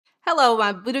Hello,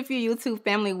 my beautiful YouTube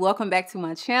family. Welcome back to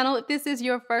my channel. If this is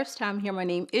your first time here, my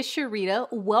name is Sharita.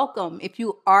 Welcome. If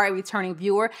you are a returning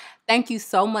viewer, thank you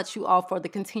so much, you all, for the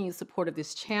continued support of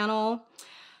this channel.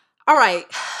 All right,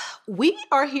 we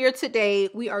are here today.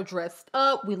 We are dressed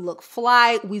up. We look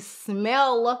fly. We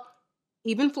smell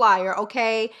even flyer,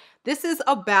 okay? This is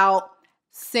about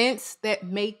scents that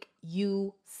make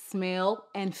you smell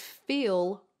and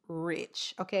feel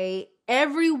rich, okay?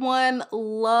 Everyone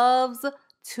loves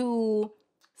to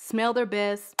smell their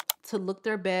best, to look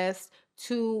their best,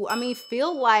 to,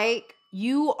 feel like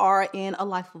you are in a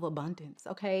life of abundance,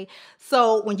 okay?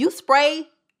 So when you spray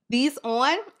these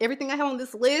on, everything I have on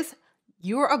this list,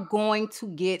 you are going to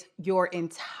get your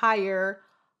entire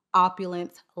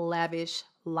opulent, lavish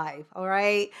life, all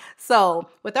right? So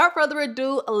without further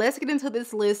ado, let's get into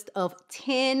this list of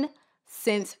 10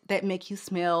 scents that make you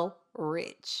smell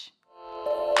rich.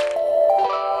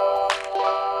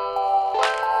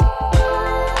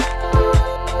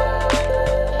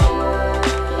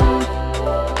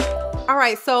 All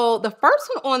right, so the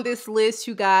first one on this list,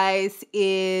 you guys,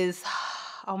 is,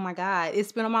 oh my God,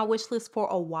 it's been on my wish list for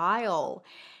a while.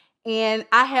 And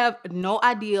I have no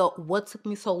idea what took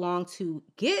me so long to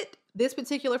get this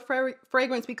particular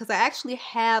fragrance because I actually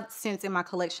have scents in my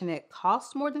collection that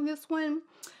cost more than this one.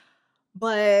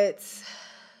 But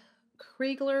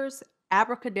Krigler's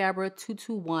ABRAKAADABRA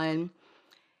 221,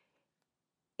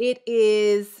 it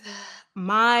is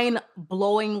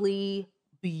mind-blowingly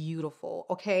beautiful,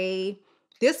 okay?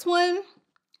 This one,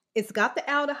 it's got the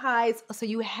aldehydes, so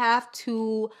you have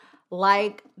to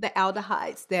like the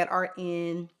aldehydes that are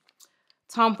in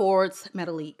Tom Ford's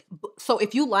Metalique. So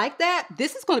if you like that,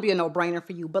 this is going to be a no-brainer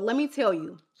for you. But let me tell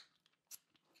you,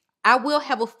 I will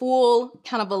have a full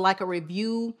kind of a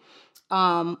review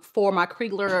for my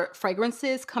Krigler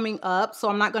fragrances coming up. So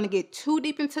I'm not going to get too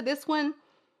deep into this one.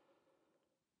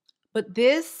 But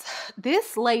this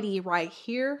lady right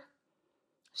here,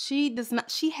 she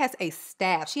has a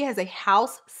staff. She has a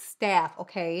house staff,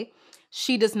 okay?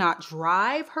 She does not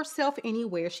drive herself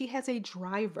anywhere. She has a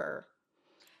driver.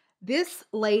 This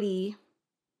lady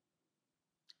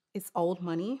is old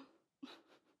money.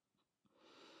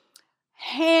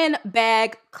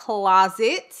 Handbag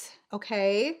closet,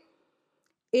 okay?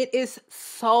 It is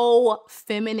so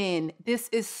feminine. This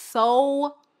is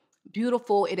so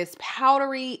beautiful. It is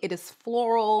powdery. It is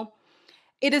floral.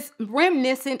 It is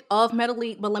reminiscent of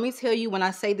Metalique, but let me tell you, when I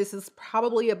say this is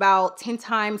probably about 10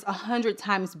 times, 100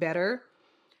 times better,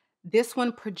 this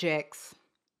one projects.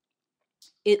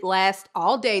 It lasts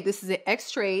all day. This is an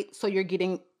extrait, so you're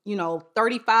getting,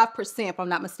 35%, if I'm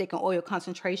not mistaken, oil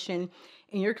concentration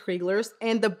in your Kriglers.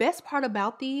 And the best part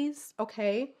about these,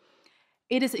 okay,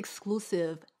 it is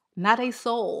exclusive. Not a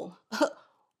soul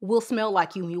will smell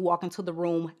like you when you walk into the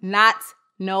room. Not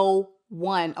no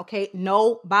one, okay?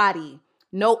 Nobody.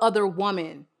 No other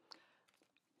woman.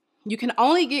 You can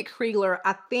only get Krigler,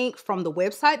 I think, from the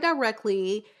website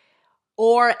directly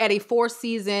or at a Four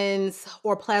Seasons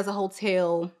or Plaza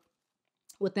Hotel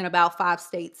within about 5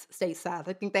 states stateside.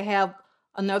 I think they have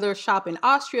another shop in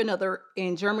Austria, another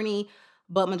in Germany,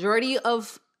 but majority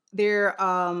of their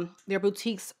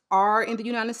boutiques are in the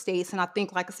United States, and I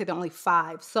think, like I said, only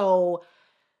 5. So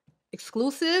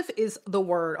exclusive is the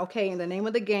word, okay, in the name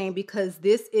of the game, because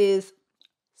this is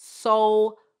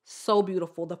so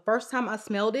beautiful. The first time I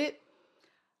smelled it,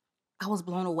 I was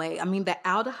blown away. I mean, the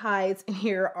aldehydes in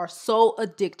here are so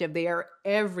addictive. They are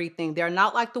everything. They're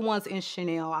not like the ones in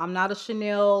Chanel. I'm not a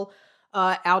Chanel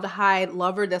aldehyde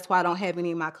lover. That's why I don't have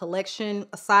any in my collection,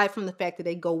 aside from the fact that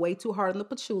they go way too hard on the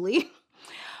patchouli.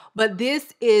 But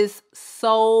this is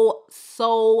so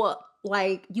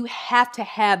like, you have to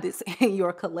have this in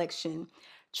your collection.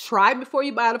 Try before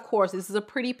you buy it, of course. This is a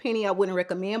pretty penny. I wouldn't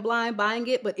recommend blind buying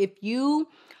it. But if you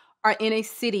are in a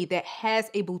city that has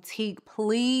a boutique,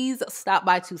 please stop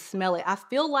by to smell it. I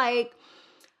feel like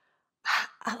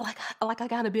I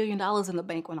got $1 billion in the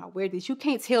bank when I wear this. You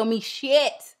can't tell me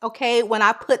shit, okay, when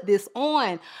I put this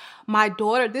on. My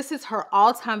daughter, this is her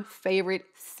all-time favorite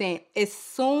scent. As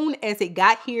soon as it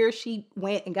got here, she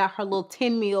went and got her little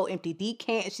 10 ml empty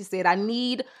decant, and she said, I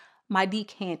need my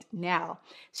decant now.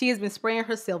 She has been spraying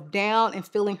herself down and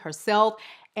filling herself,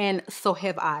 and so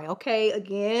have I, okay?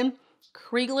 Again,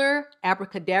 Krigler,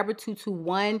 ABRAKAADABRA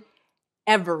 221,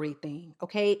 everything,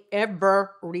 okay?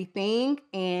 Everything,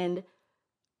 and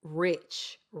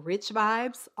rich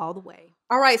vibes all the way.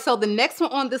 All right, so the next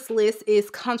one on this list is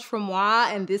CONTRE,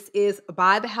 and this is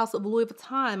by the House of Louis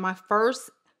Vuitton. My first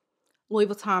Louis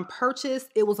Vuitton purchase.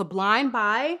 It was a blind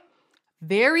buy.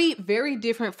 Very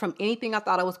different from anything I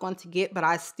thought I was going to get, but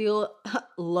I still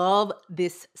love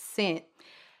this scent.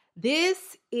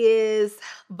 This is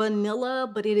vanilla,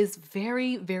 but it is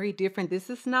very, very different. This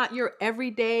is not your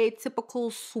everyday typical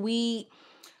sweet,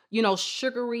 you know,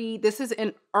 sugary. This is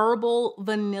an herbal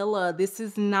vanilla. This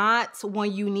is not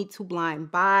one you need to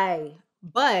blind buy,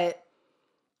 but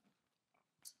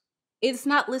it's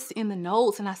not listed in the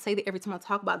notes. And I say that every time I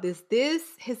talk about this. This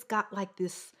has got like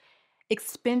this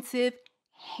expensive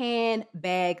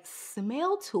handbag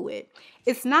smell to it.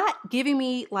 It's not giving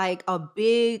me like a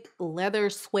big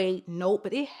leather suede note,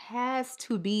 but it has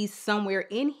to be somewhere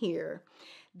in here.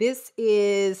 This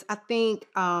is, I think,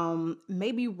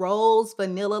 maybe rose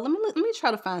vanilla. Let me try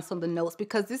to find some of the notes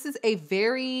because this is a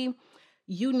very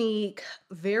unique,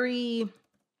 very,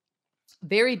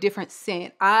 very different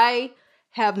scent. I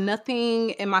have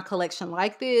nothing in my collection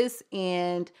like this,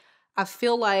 and I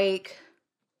feel like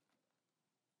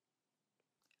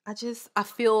I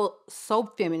feel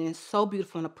so feminine, so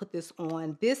beautiful when I put this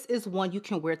on. This is one you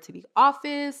can wear to the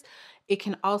office. It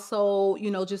can also,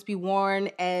 you know, just be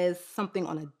worn as something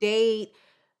on a date.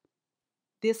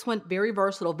 This one, very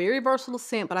versatile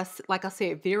scent, but like I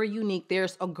said, very unique.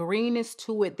 There's a greenness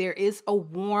to it. There is a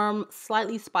warm,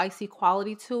 slightly spicy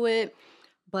quality to it,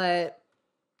 but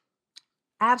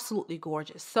absolutely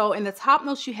gorgeous. So in the top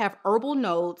notes, you have herbal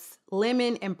notes,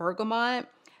 lemon and bergamot.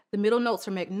 The middle notes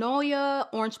are magnolia,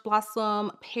 orange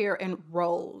blossom, pear, and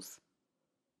rose.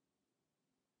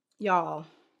 Y'all,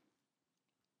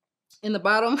 in the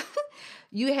bottom,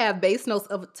 you have base notes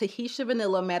of Tahitian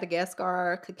vanilla,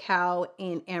 Madagascar, cacao,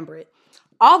 and amber.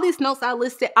 All these notes I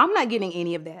listed, I'm not getting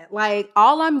any of that. Like,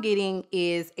 all I'm getting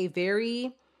is a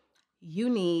very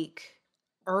unique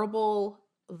herbal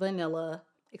vanilla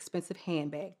expensive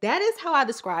handbag. That is how I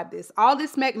describe this. All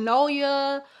this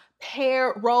magnolia,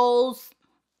 pear, rose,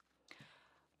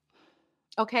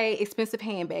 okay, expensive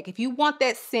handbag. If you want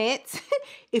that scent,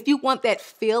 if you want that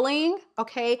feeling,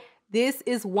 okay, this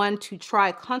is one to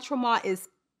try. CONTRE is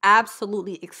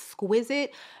absolutely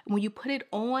exquisite. When you put it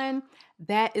on,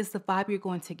 that is the vibe you're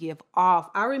going to give off.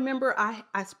 I remember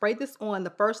I sprayed this on the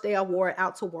first day I wore it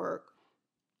out to work.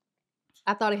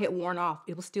 I thought it had worn off.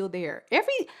 It was still there.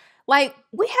 Like,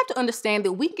 we have to understand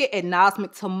that we get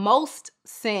acknowledgement to most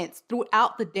scents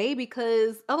throughout the day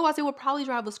because otherwise it would probably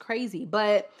drive us crazy.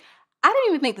 But I didn't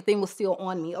even think the thing was still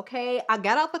on me, okay? I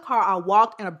got out the car, I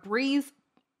walked, and a breeze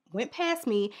went past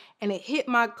me, and it hit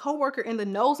my coworker in the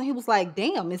nose, and he was like,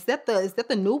 "Damn, is that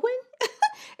the new one?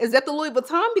 Is that the Louis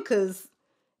Vuitton? Because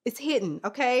it's hidden,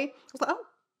 okay?" I was like, "Oh,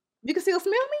 you can still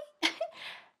smell me?"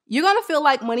 You're gonna feel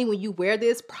like money when you wear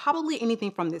this. Probably anything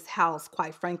from this house,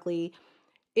 quite frankly.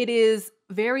 It is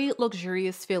very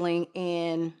luxurious feeling,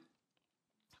 and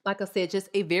like I said, just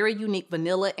a very unique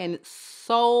vanilla, and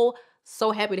so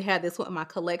happy to have this one in my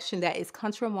collection. That is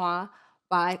CONTRE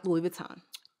by Louis Vuitton.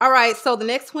 All right, so the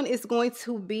next one is going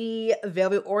to be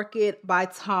Velvet Orchid by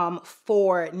Tom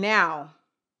Ford. Now,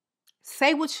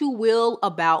 say what you will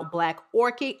about Black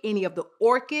Orchid, any of the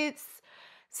orchids.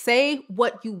 Say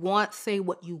what you want, say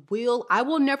what you will. I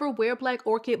will never wear Black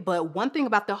Orchid, but one thing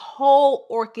about the whole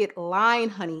orchid line,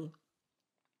 honey,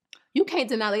 you can't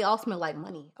deny they all smell like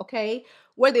money, okay?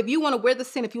 Whether if you want to wear the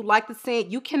scent, if you like the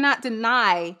scent, you cannot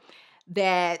deny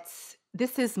that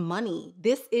this is money.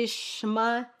 This is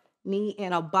shmoney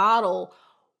in a bottle.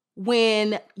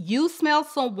 When you smell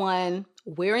someone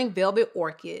wearing Velvet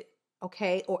Orchid,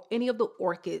 okay, or any of the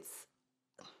orchids,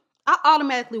 I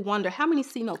automatically wonder how many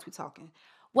C notes we talking.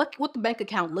 What the bank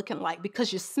account looking like?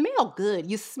 Because you smell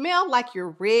good. You smell like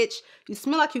you're rich. You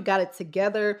smell like you got it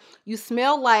together. You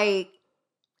smell like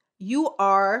you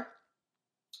are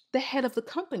the head of the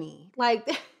company. Like,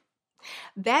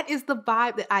 that is the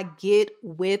vibe that I get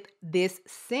with this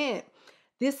scent.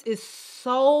 This is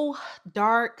so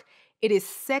dark. It is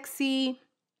sexy.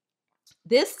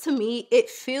 This, to me, it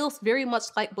feels very much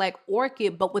like Black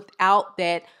Orchid, but without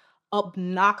that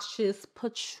obnoxious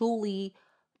patchouli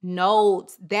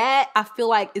notes. That I feel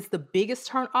like is the biggest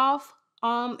turn off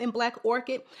in Black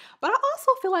Orchid. But I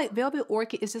also feel like Velvet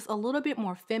Orchid is just a little bit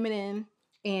more feminine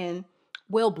and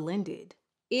well blended.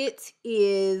 It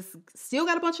is still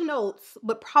got a bunch of notes,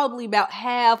 but probably about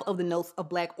half of the notes of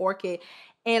Black Orchid.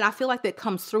 And I feel like that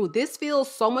comes through. This feels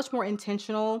so much more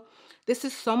intentional. This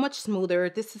is so much smoother.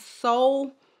 This is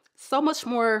so much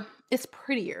more, it's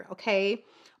prettier, okay?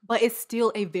 But it's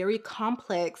still a very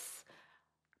complex,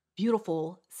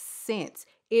 beautiful scent.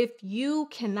 If you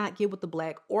cannot get with the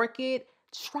Black Orchid,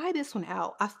 try this one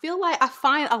out. I feel like I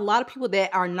find a lot of people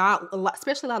that are not,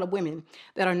 especially a lot of women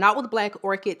that are not with Black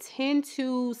Orchid tend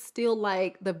to still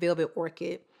like the Velvet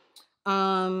Orchid.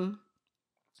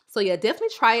 So yeah,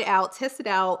 definitely try it out, test it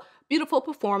out. Beautiful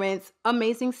performance,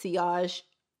 amazing sillage,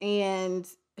 and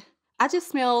I just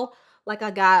smell like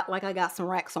I got some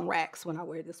racks on racks when I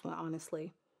wear this one,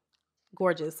 honestly.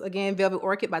 Gorgeous. Again, Velvet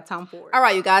Orchid by Tom Ford. All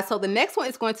right, you guys. So the next one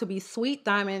is going to be Sweet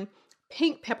Diamond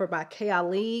Pink Pepper by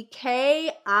K.I.Lee.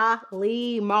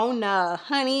 K.I.Lee, Mona.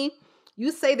 Honey,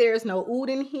 you say there's no oud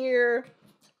in here.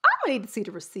 I'm gonna need to see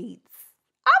the receipts.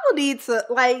 I will need to,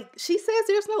 like, she says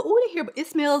there's no oud in here, but it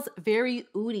smells very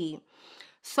oudy.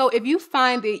 So if you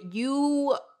find that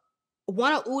you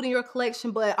want an oud in your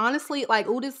collection, but honestly, like,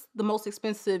 oud is the most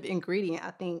expensive ingredient,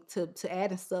 I think, to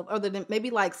add and stuff, other than maybe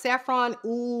like saffron,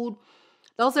 oud.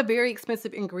 Those are very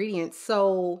expensive ingredients.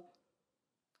 So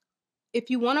if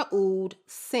you want an oud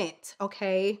scent,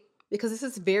 okay, because this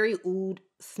is very oud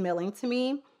smelling to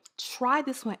me, try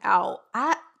this one out.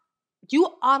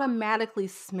 You automatically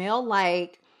smell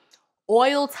like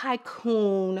Oil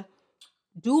Tycoon,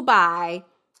 Dubai.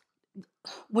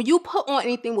 When you put on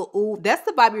anything with oud, that's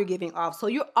the vibe you're giving off. So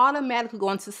you're automatically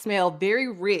going to smell very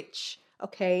rich,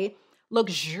 okay?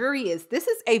 Luxurious. This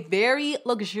is a very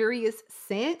luxurious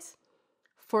scent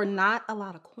for not a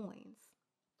lot of coins.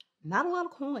 Not a lot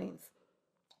of coins.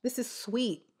 This is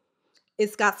sweet.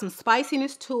 It's got some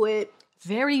spiciness to it.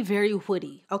 Very, very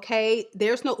woody, okay?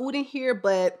 There's no oud in here,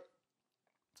 but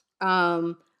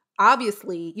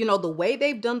obviously, you know, the way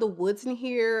they've done the woods in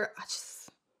here,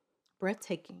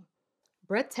 breathtaking.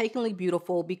 Breathtakingly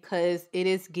beautiful, because it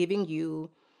is giving you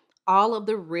all of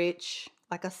the rich,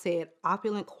 like I said,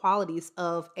 opulent qualities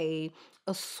of a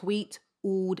sweet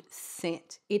oud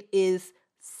scent. It is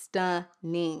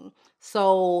stunning.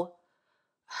 So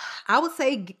I would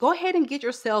say go ahead and get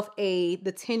yourself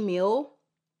the 10 mil,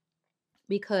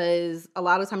 because a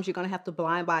lot of times you're going to have to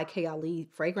blind buy K.I.Lee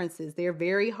fragrances. They're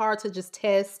very hard to just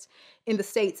test in the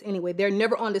States anyway. They're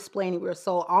never on display anywhere.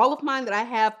 So all of mine that I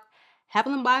have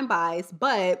them blind buys.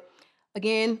 But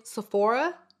again,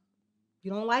 Sephora,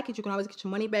 you don't like it, you can always get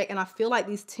your money back. And I feel like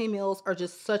these 10 mils are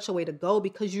just such a way to go,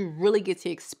 because you really get to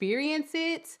experience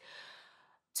it.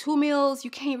 2 mils,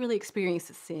 you can't really experience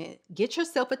the scent. Get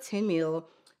yourself a 10 mil,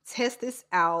 test this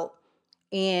out,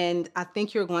 and I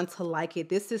think you're going to like it.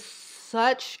 This is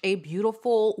such a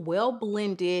beautiful,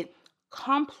 well-blended,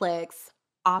 complex,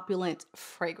 opulent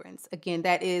fragrance. Again,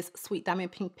 that is Sweet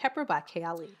Diamond Pink Pepper by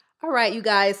K.I.Lee. All right, you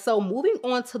guys, so moving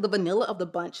on to the vanilla of the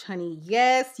bunch, honey.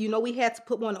 Yes, you know we had to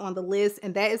put one on the list,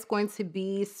 and that is going to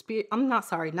be not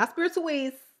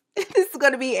Spirituous. This is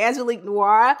going to be Angelique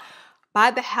Noire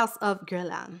by the House of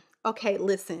Guerlain. Okay,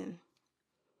 listen.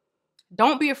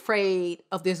 Don't be afraid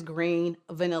of this green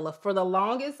vanilla. For the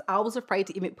longest, I was afraid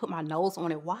to even put my nose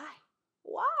on it. Why?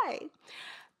 Why?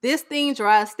 This thing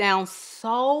dries down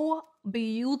so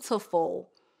beautiful,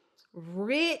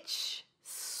 rich,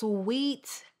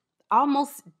 sweet,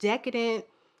 almost decadent,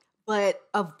 but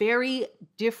a very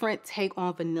different take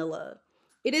on vanilla.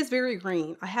 It is very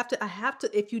green. I have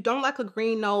to, if you don't like a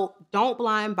green note, don't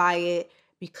blind buy it,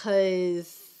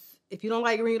 because if you don't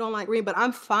like green, you don't like green. But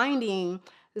I'm finding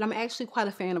that I'm actually quite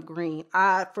a fan of green.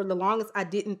 For the longest, I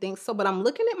didn't think so, but I'm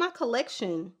looking at my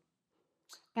collection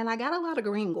and I got a lot of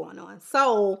green going on.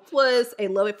 So it was a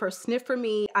love at first sniff for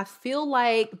me. I feel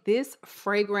like this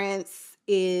fragrance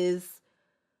is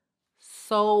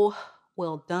so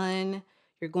well done.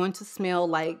 You're going to smell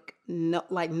like no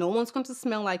one's going to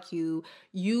smell like you.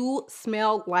 You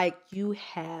smell like you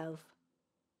have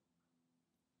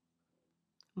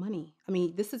money. I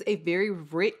mean, this is a very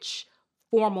rich,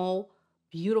 formal,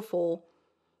 beautiful,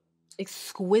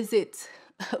 exquisite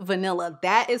vanilla.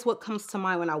 That is what comes to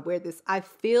mind when I wear this. I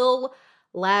feel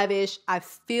lavish. I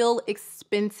feel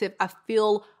expensive. I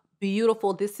feel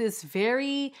beautiful. This is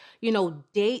very, you know,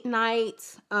 date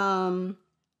night,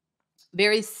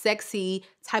 very sexy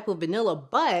type of vanilla.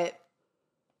 But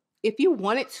if you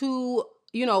wanted to,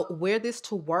 you know, wear this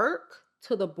to work,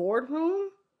 to the boardroom,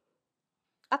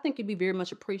 I think it'd be very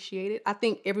much appreciated. I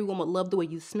think everyone would love the way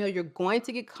you smell. You're going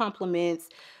to get compliments.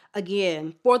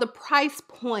 Again, for the price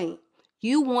point,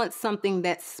 you want something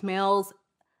that smells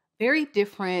very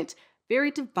different, very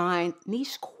divine,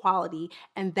 niche quality,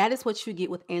 and that is what you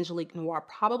get with Angelique Noire.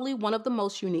 Probably one of the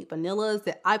most unique vanillas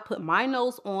that I put my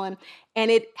nose on, and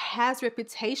it has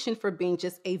reputation for being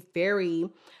just a very,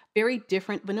 very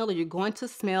different vanilla. You're going to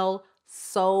smell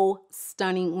so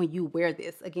stunning when you wear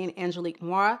this. Again, Angelique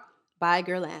Noire by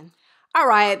Guerlain. All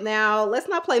right, now let's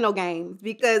not play no games,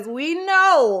 because we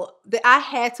know that I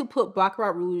had to put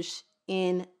Baccarat Rouge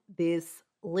in this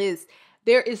list.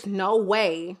 There is no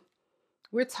way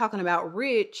we're talking about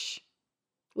rich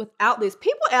without this.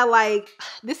 People are like,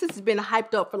 this has been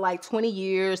hyped up for like 20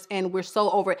 years and we're so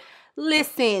over it.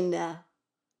 Listen,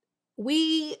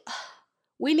 we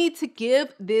need to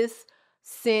give this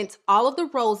scent all of the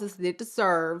roses that it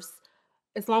deserves.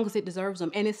 as long as it deserves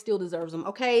them, and it still deserves them.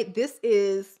 Okay, this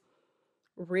is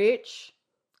rich.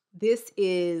 This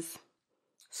is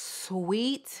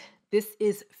sweet. This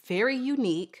is very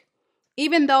unique.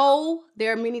 Even though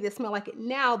there are many that smell like it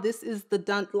now, this is the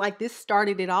done, like this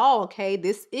started it all. Okay,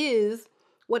 this is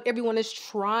what everyone is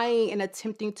trying and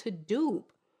attempting to do.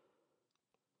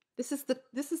 This is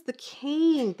the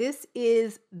king. This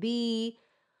is the,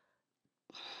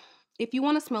 if you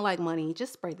want to smell like money,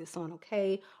 just spray this on,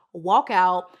 okay? Walk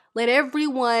out, let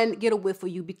everyone get a whiff of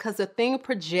you, because the thing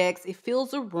projects, it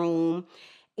fills a room,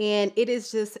 and it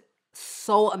is just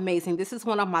so amazing. This is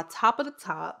one of my top of the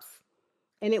tops,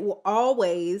 and it will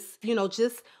always, you know,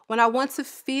 just when I want to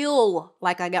feel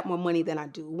like I got more money than I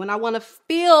do, when I want to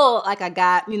feel like I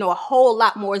got, you know, a whole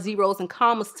lot more zeros and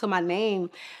commas to my name,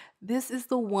 this is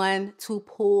the one to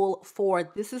pull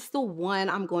for. This is the one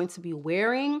I'm going to be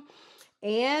wearing.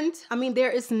 And I mean, there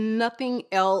is nothing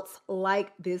else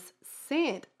like this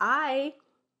scent. Look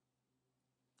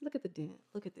at the dent.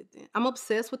 Look at the dent. I'm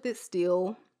obsessed with it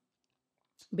still.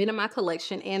 Been in my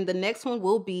collection. And the next one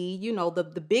will be, you know, the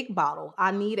big bottle.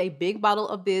 I need a big bottle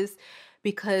of this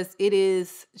because it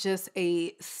is just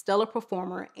a stellar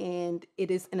performer, and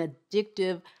it is an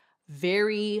addictive,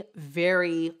 very,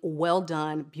 very well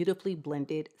done, beautifully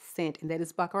blended scent. And that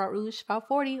is Baccarat Rouge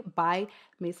 540 by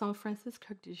Maison Francis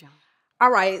Kirk de Jean. All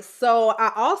right, so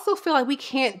I also feel like we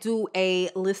can't do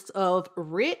a list of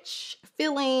rich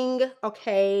feeling,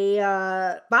 okay,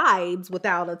 vibes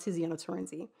without a Tiziano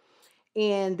Terenzi.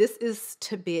 And this is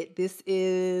TABIT. This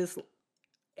is,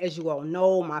 as you all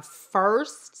know, my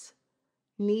first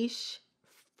niche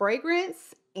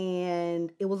fragrance,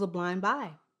 and it was a blind buy.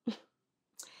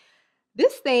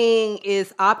 This thing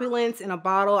is opulence in a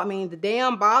bottle. I mean, the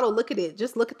damn bottle, look at it.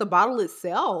 Just look at the bottle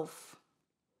itself.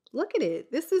 Look at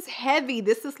it. This is heavy.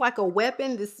 This is like a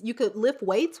weapon. This, you could lift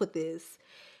weights with this.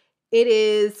 It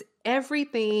is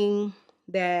everything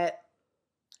that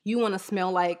you want to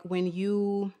smell like when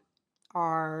you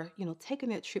are, you know, taking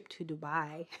that trip to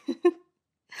Dubai.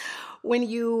 When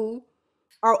you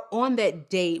are on that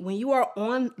date, when you are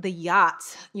on the yacht,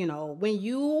 you know, when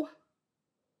you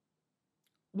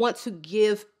want to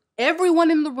give everyone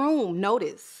in the room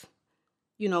notice,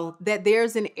 you know, that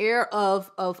there's an air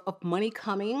of money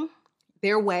coming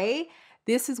their way.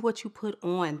 This is what you put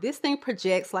on. This thing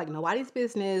projects like nobody's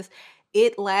business.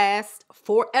 It lasts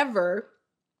forever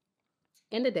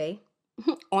in the day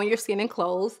on your skin and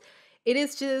clothes. It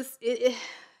is just,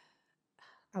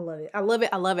 I love it. I love it.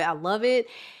 I love it. I love it.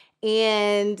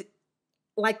 And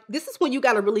like, this is when you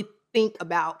got to really think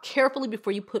about carefully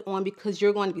before you put on, because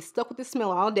you're going to be stuck with the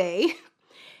smell all day.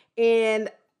 And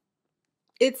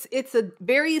it's a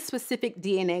very specific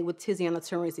DNA with Tiziano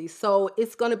Terenzi. So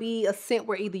it's going to be a scent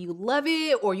where either you love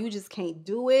it or you just can't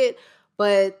do it.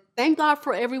 But thank God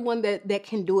for everyone that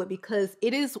can do it, because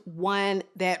it is one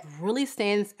that really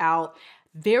stands out,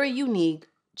 very unique,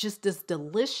 just this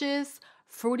delicious,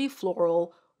 fruity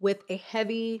floral with a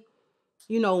heavy,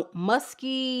 you know,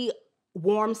 musky,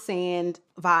 warm sand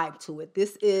vibe to it.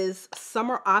 This is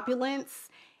summer opulence,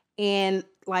 and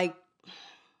like,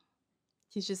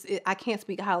 it's just, I can't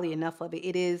speak highly enough of it.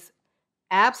 It is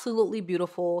absolutely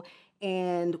beautiful,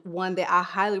 and one that I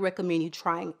highly recommend you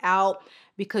trying out,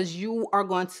 because you are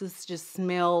going to just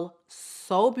smell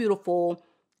so beautiful.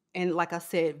 And like I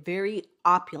said, very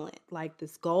opulent. Like,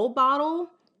 this gold bottle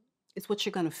is what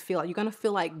you're going to feel. You're going to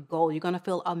feel like gold. You're going to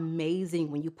feel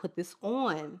amazing when you put this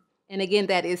on. And again,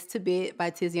 that is TABIT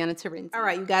by Tiziano Terenzi. All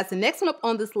right, you guys, the next one up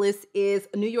on this list is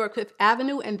New York Fifth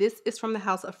Avenue, and this is from the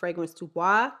House of Fragrance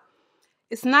Dubois.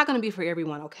 It's not going to be for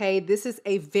everyone, okay? This is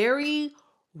a very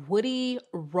woody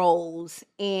rose,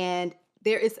 and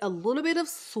there is a little bit of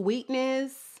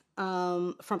sweetness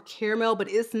from caramel,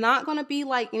 but it's not going to be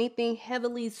like anything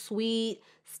heavily sweet,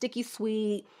 sticky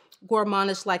sweet,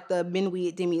 gourmandish like the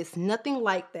Minuit Demi. It's nothing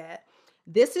like that.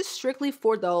 This is strictly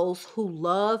for those who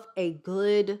love a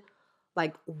good,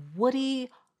 like, woody,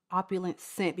 opulent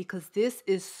scent, because this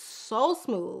is so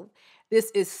smooth.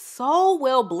 This is so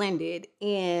well blended,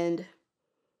 and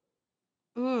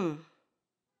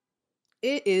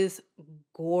it is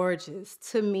gorgeous.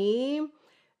 To me,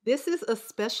 this is a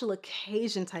special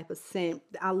occasion type of scent.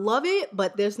 I love it,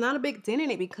 but there's not a big dent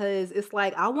in it, because it's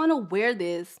like, I want to wear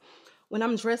this when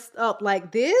I'm dressed up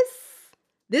like this.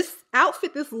 This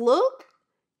outfit, this look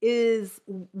is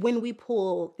when we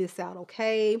pull this out,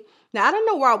 okay? Now, I don't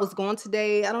know where I was going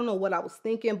today. I don't know what I was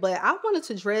thinking, but I wanted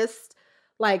to dress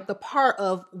like the part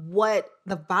of what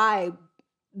the vibe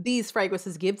these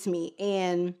fragrances give to me.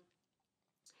 And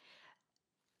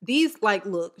these, like,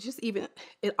 look, just even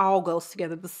it all goes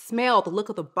together. The smell, the look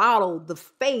of the bottle, the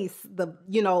face, the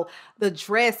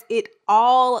dress, it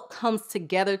all comes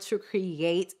together to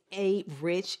create a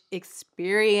rich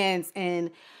experience.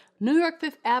 And New York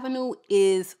Fifth Avenue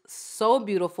is so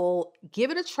beautiful.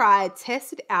 Give it a try,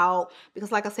 test it out,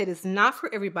 because like I said, it's not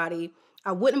for everybody.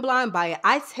 I wouldn't blind buy it.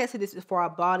 I tested this before I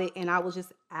bought it and I was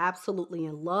just absolutely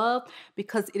in love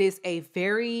because it is a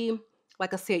very,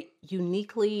 like I said,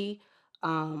 uniquely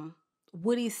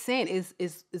woody scent. Is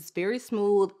very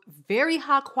smooth, very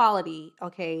high quality.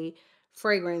 Okay,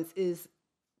 fragrance is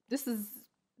this is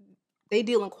they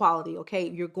deal in quality. Okay,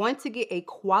 you're going to get a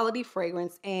quality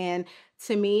fragrance, and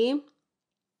to me,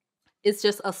 it's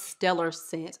just a stellar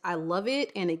scent. I love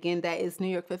it. And again, that is New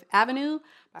York Fifth Avenue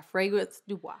by Fragrance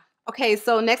Du Bois. Okay,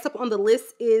 so next up on the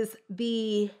list is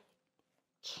the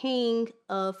King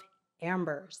of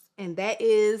Ambers, and that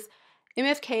is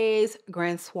MFK's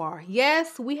Grand Soir.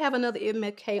 Yes, we have another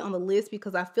MFK on the list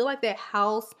because I feel like that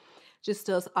house just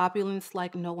does opulence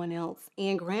like no one else.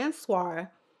 And Grand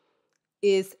Soir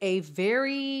is a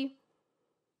very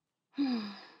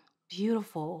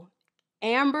beautiful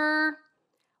amber,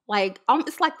 like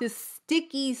it's like this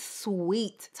sticky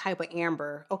sweet type of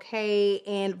amber, okay,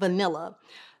 and vanilla.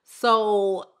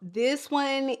 So this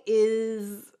one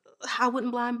is, I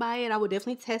wouldn't blind buy it. I would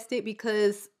definitely test it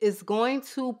because it's going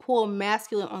to pull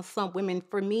masculine on some women.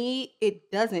 For me,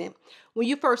 it doesn't. When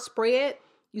you first spray it,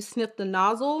 you sniff the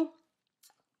nozzle.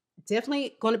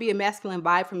 Definitely going to be a masculine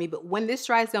vibe for me. But when this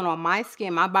dries down on my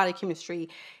skin, my body chemistry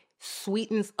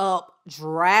sweetens up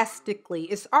drastically.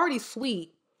 It's already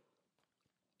sweet,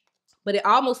 but it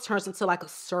almost turns into like a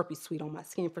syrupy sweet on my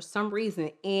skin for some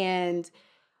reason. And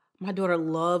my daughter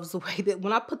loves the way that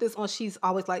when I put this on, she's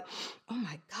always like, oh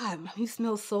my God, you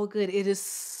smell so good. It is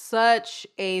such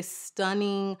a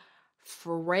stunning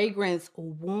fragrance,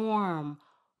 warm,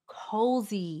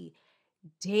 cozy,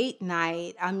 date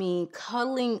night. I mean,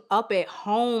 cuddling up at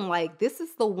home. Like, this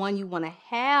is the one you want to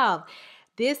have.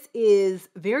 This is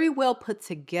very well put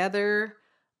together.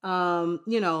 You're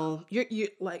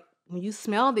like, when you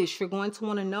smell this, you're going to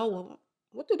want to know, well,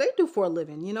 what do they do for a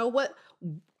living? You know what?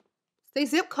 Say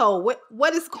zip code.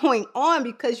 What is going on?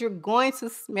 Because you're going to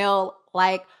smell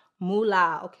like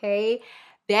moolah, okay?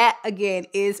 That again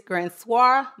is Grand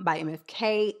Soir by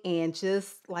MFK. And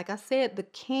just like I said, the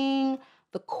king,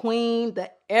 the queen,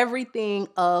 the everything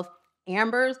of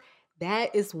ambers,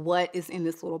 that is what is in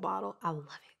this little bottle. I love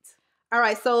it. All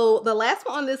right, so the last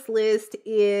one on this list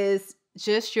is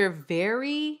just your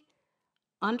very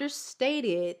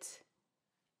understated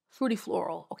fruity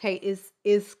floral. Okay,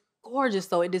 is gorgeous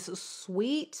though. It is a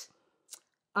sweet,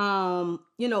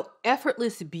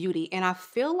 effortless beauty. And I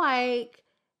feel like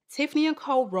Tiffany &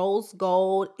 Co. Rose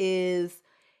Gold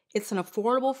it's an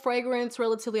affordable fragrance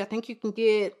relatively. I think you can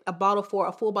get a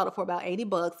full bottle for about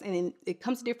 $80. And it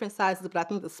comes in different sizes, but I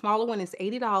think the smaller one is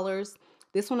 $80.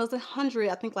 This one is $100,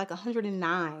 I think like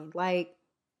 $109. Like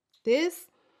this,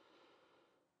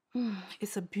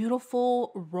 it's a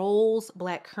beautiful rose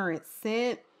black currant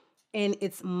scent. And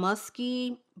it's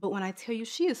musky, but when I tell you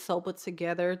she is so put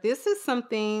together, this is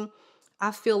something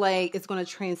I feel like it's going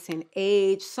to transcend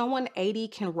age. Someone 80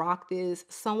 can rock this.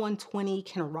 Someone 20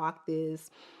 can rock this.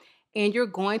 And you're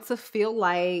going to feel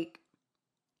like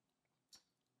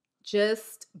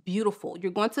just beautiful.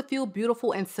 You're going to feel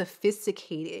beautiful and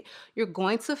sophisticated. You're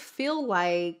going to feel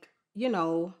like,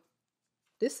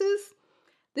 this is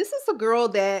a girl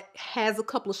that has a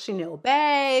couple of Chanel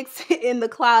bags in the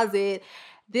closet.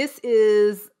 This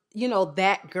is,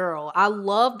 that girl. I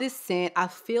love this scent. I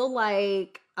feel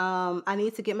like I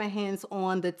need to get my hands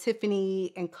on the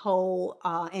Tiffany & Co.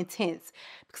 Intense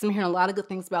because I'm hearing a lot of good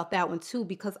things about that one too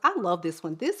because I love this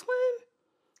one. This one,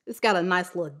 it's got a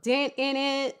nice little dent in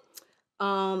it.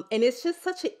 And it's just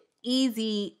such an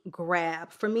easy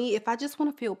grab. For me, if I just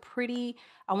want to feel pretty,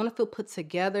 I want to feel put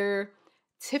together,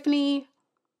 Tiffany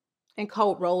 &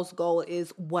 Co. Rose Gold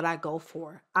is what I go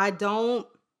for. I don't,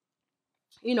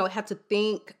 have to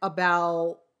think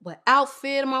about what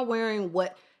outfit am I wearing,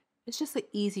 it's just an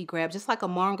easy grab, just like a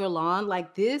Marguerite.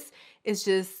 Like this is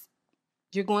just,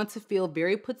 you're going to feel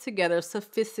very put together,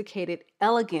 sophisticated,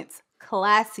 elegant,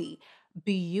 classy,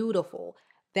 beautiful.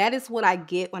 That is what I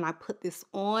get when I put this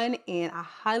on, and I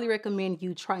highly recommend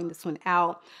you trying this one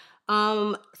out.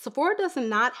 Sephora does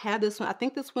not have this one. I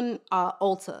think this one,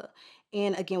 Ulta.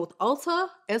 And again, with Ulta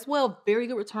as well, very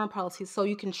good return policy. So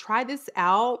you can try this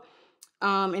out.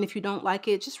 And if you don't like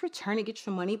it, just return it, get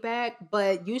your money back.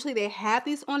 But usually they have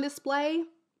these on display.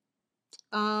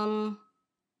 But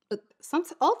some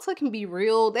Ulta can be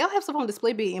real. They'll have stuff on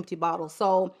display be empty bottles.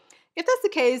 So If that's the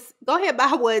case, go ahead,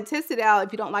 buy one, test it out.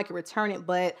 If you don't like it, return it.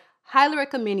 But highly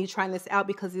recommend you trying this out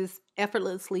because it's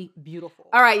effortlessly beautiful.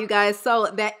 All right, you guys, so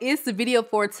that is the video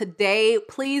for today.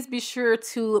 Please be sure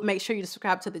to make sure you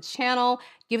subscribe to the channel,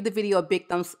 give the video a big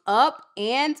thumbs up,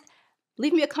 and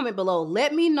leave me a comment below.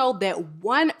 Let me know that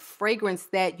one fragrance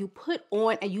that you put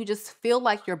on and you just feel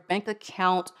like your bank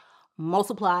account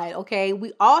multiplied, okay?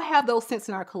 We all have those scents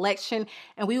in our collection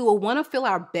and we will want to feel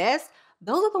our best.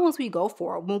 Those are the ones we go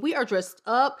for. When we are dressed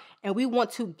up and we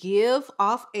want to give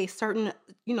off a certain,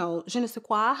 je ne sais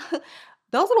quoi,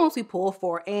 those are the ones we pull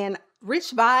for. And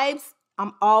rich vibes,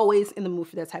 I'm always in the mood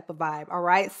for that type of vibe, all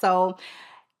right? So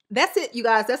that's it, you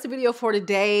guys. That's the video for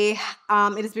today. It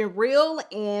has been real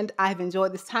and I've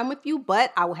enjoyed this time with you,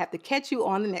 but I will have to catch you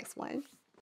on the next one.